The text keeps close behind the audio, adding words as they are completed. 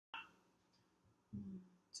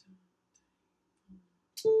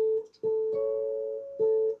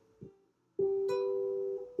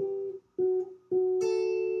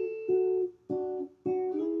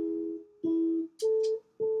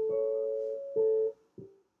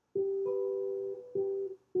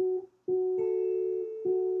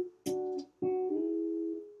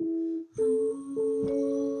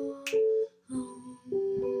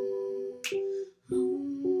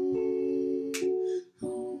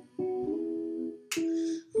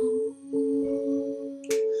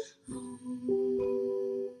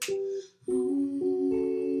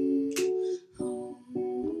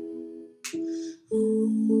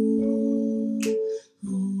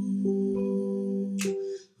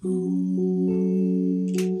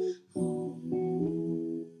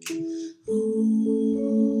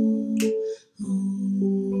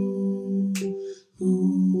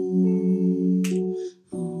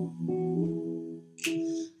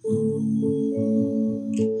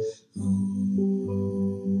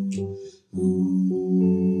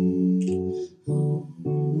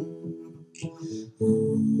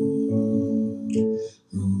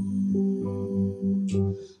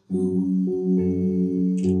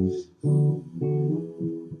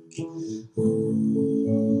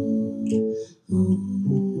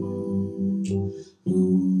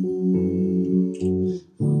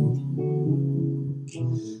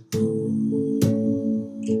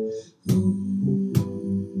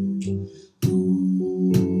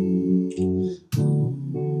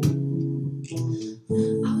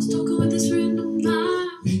I was talking with this friend of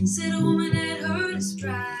mine. Said a woman had hurt his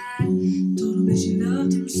pride. Told him that she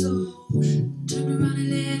loved him so. Turned around and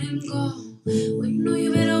let him go. Well, you know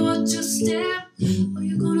you better watch your step, or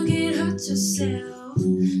you're gonna get hurt yourself.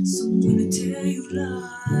 Someone to tell you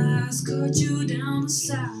lies, cut you down the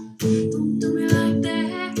side. Don't do me like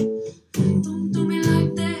that. Don't do me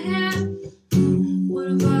like that. What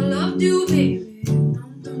if I loved you, baby?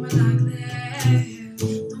 Don't do me like that.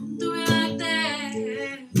 Don't do me like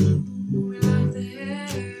that. Don't do me like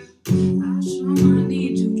that. I sure might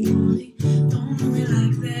need you, honey. Don't do me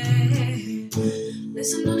like that.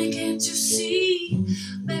 Listen, honey, can't you see?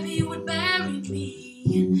 Baby, you would bury me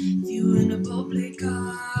if you were in a public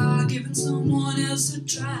car, giving someone else a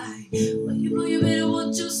try. Well, you know you better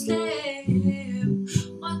watch your step.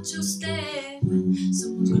 Watch your step.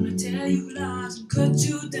 Someone's gonna tell you lies and cut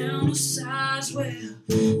you down to size. Well,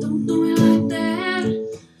 don't do me like that.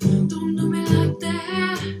 Don't do me like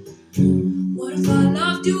that. What if I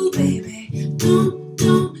loved you, baby? Don't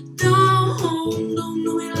do me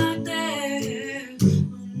like that.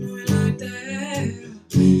 Don't do me like that.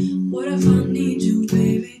 What if I need you,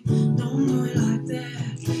 baby? Don't do it like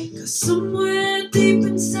that. Cause somewhere deep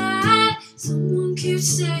inside, someone keeps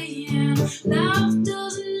saying love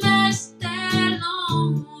doesn't last that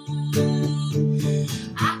long.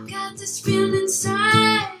 I got this feeling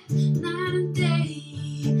inside, night and day.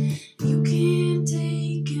 You can't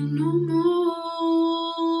take it no more.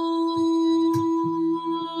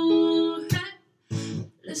 Hey.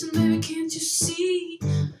 Listen, baby, can't you see?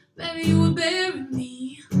 Baby, you would bury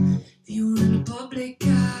me if you were in a public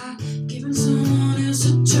eye, giving someone else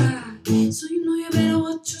a try. So you know you better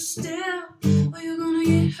watch your step, or you're gonna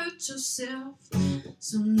get hurt yourself.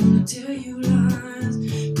 Someone to tell you lies,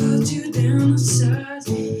 cut you down to size.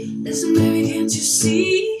 Listen, baby, can't you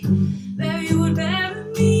see? Baby, you would bury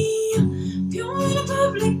me if you were in a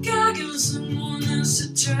public eye, giving someone else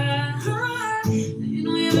a try. You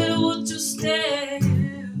know you better watch your step,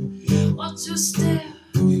 watch your step.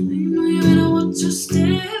 You know you better watch your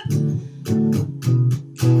step.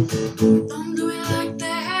 Don't do it like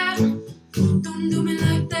that. Don't do me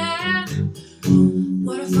like that.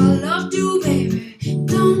 What if I loved you, baby?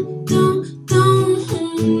 Don't do me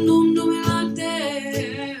like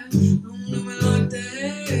that. Don't do me like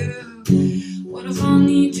that. What if I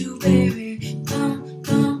need you, baby? Don't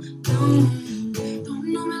do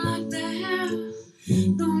me like that.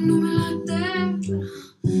 Don't do me like that.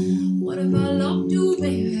 What if I loved you,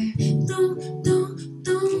 baby? Don't do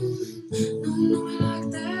me like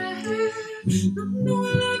that. Don't do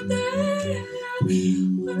me like that.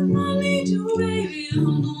 What if I need you, baby?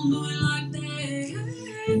 Don't do it like that.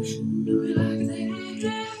 Don't do it like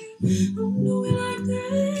that. Don't do it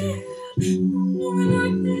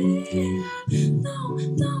like that. Don't do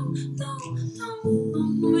it like that.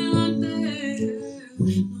 Don't do it like that.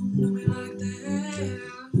 Don't do it like that.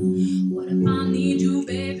 What if I need you,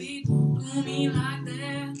 baby? Don't do me like that.